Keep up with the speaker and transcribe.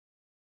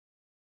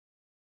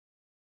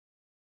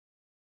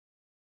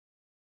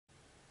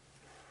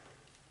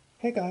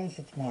Hey guys,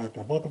 it's Mark,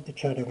 and welcome to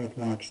Chatting with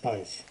Mark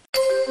Stise.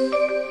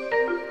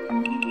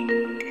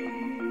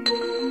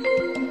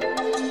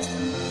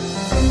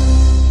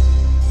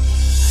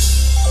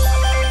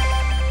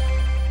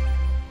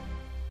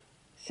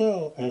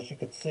 So, as you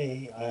can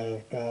see,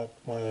 I've got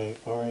my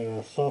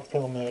RAF soft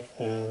helmet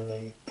and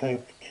the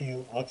Type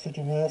Q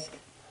oxygen mask.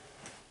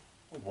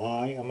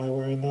 Why am I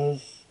wearing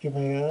those, you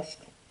may ask?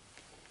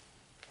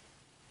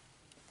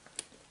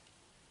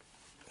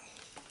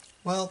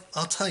 Well,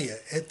 I'll tell you,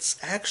 it's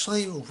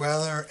actually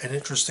rather an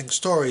interesting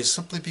story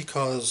simply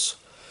because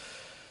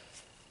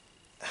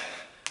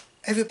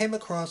I came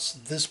across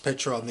this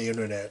picture on the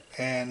internet,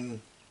 and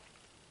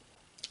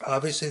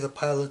obviously the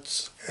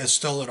pilot is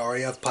still an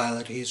RAF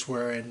pilot. He's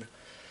wearing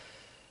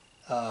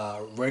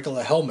a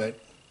regular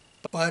helmet,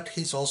 but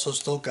he's also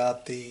still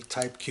got the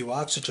Type Q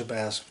oxygen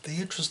mask. The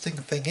interesting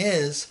thing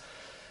is,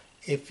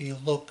 if you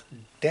look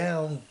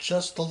down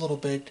just a little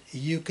bit,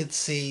 you could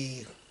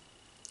see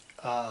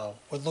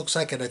what looks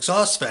like an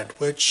exhaust vent,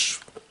 which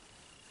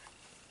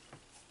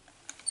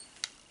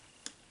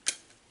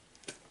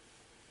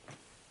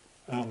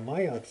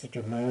My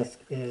oxygen mask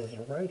is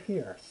right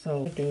here.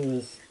 So what I do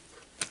is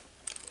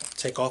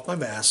take off my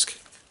mask,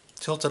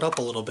 tilt it up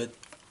a little bit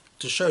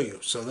to show you.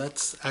 So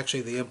that's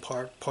actually the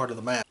part of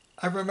the mask.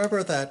 I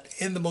remember that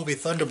in the movie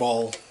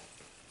Thunderball,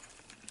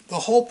 the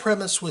whole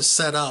premise was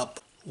set up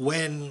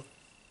when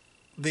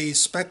the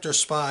Spectre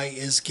spy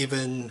is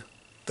given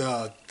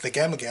the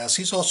gamma gas.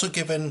 He's also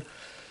given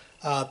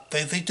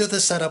they do the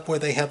setup where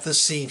they have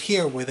this scene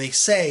here where they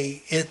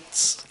say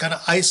it's going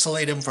to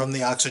isolate him from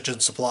the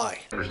oxygen supply.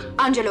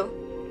 Angelo,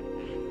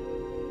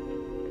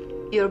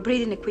 your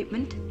breathing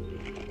equipment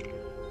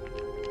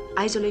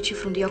isolates you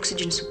from the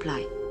oxygen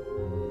supply.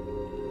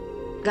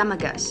 Gamma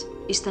gas,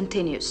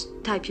 instantaneous,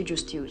 type you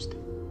just used.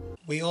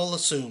 We all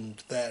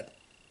assumed that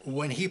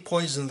when he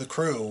poisoned the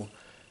crew,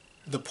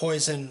 the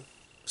poison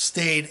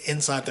stayed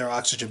inside their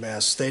oxygen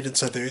mask, stayed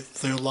inside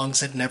their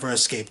lungs, and never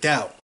escaped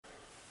out.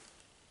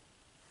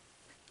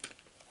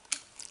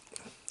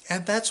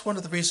 And that's one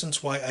of the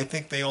reasons why I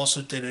think they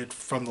also did it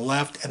from the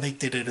left and they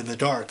did it in the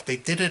dark. They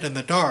did it in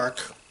the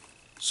dark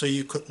so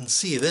you couldn't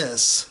see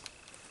this.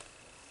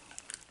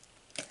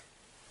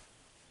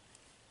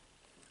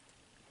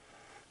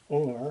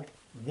 or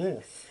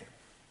this.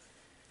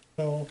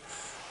 So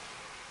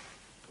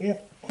if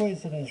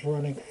poison is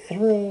running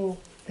through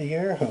the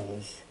air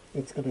hose,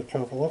 it's going to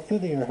travel up through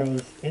the air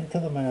hose into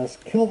the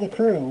mask, kill the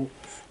crew,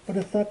 but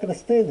it's not going to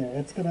stay there.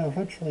 It's going to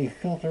eventually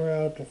filter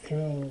out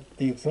through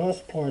the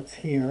exhaust ports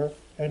here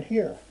and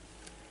here.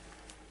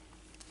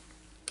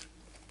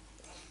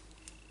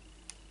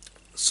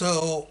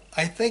 So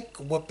I think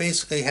what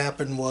basically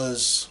happened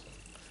was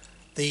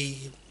the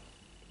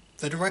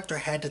director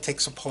had to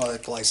take some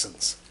product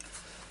license.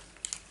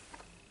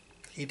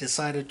 He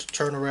decided to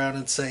turn around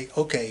and say,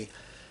 okay,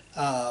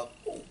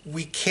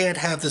 we can't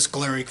have this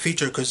glaring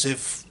feature because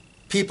if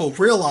people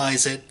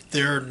realize it,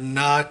 they're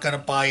not going to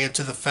buy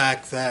into the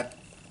fact that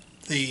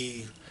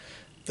the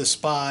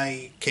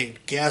spy can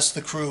gas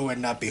the crew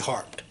and not be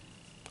harmed.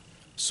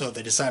 So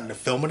they decided to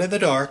film it in the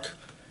dark,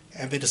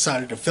 and they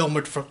decided to film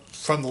it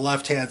from the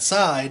left-hand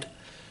side,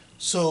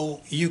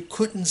 so you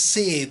couldn't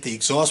see the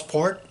exhaust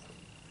port,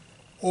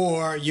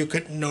 or you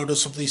couldn't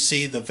noticeably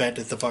see the vent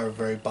at the very,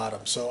 very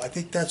bottom. So I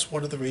think that's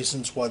one of the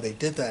reasons why they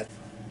did that.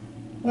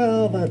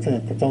 Well, that's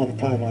it. That's all the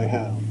time I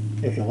have.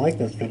 If you like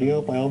this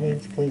video, by all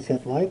means, please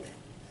hit like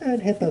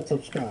and hit that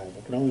subscribe.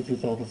 I can always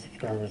use all the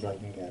subscribers I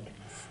can get.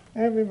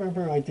 And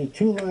remember, I do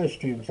 2 live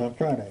streams on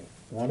Friday.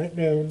 One at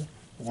noon,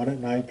 one at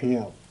 9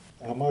 p.m.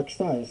 I'm Mark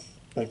Stise.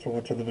 Thanks for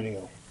watching the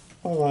video.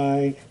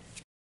 Bye-bye.